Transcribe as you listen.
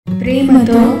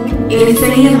ప్రేమతో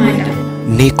యేసయ్య మాట.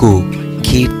 నీకు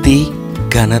కీర్తి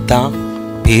ఘనత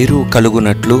పేరు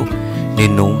కలుగునట్లు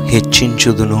నిన్ను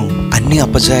హెచ్చించుదును. అన్ని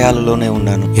అపజయాలలోనే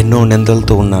ఉన్నాను, ఎన్నో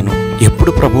నిందలతో ఉన్నాను.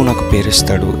 ఎప్పుడు ప్రభు నాకు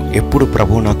పేరిస్తాడు, ఎప్పుడు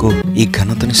ప్రభు నాకు ఈ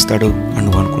ఘనతనిస్తాడు అని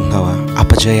అనుకుంటున్నావా?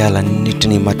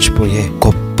 అపజయాలన్నిటినీ మర్చిపోయే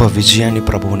గొప్ప విజయాన్ని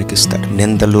ప్రభువునికి ఇస్తాడు.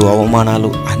 నిందలు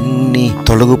అవమానాలు అన్నీ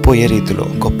తొలగిపోయే రీతిలో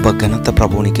గొప్ప ఘనత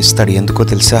ప్రభువునికి ఇస్తాడు. ఎందుకో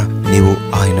తెలుసా? నీవు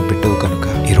ఆయన బిడ్డవు కనుక.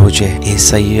 ఈ రోజే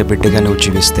యేసయ్య బిడ్డగా నువ్వు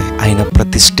జీవిస్తే, ఆయన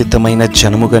ప్రతిష్ఠితమైన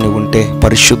జనముగా నువ్వు ఉంటే,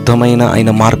 పరిశుద్ధమైన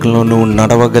ఆయన మార్గంలో నువ్వు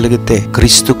నడవగలిగితే,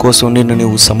 క్రీస్తు కోసం నిన్ను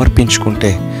నువ్వు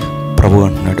సమర్పించుకుంటే, ప్రభు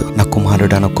అంటున్నాడు, నా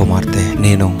కుమారుడా నా కుమార్తె,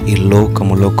 నేను ఈ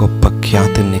లోకములో గొప్ప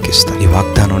ఖ్యాతిని నీకు ఇస్తాను. ఈ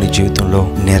వాగ్దానం నీ జీవితంలో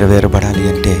నెరవేరబడాలి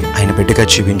అంటే ఆయన బిడ్డగా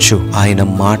జీవించు, ఆయన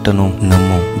మాటను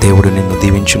నమ్ము. దేవుడు నిన్ను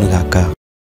దీవించునుగాక.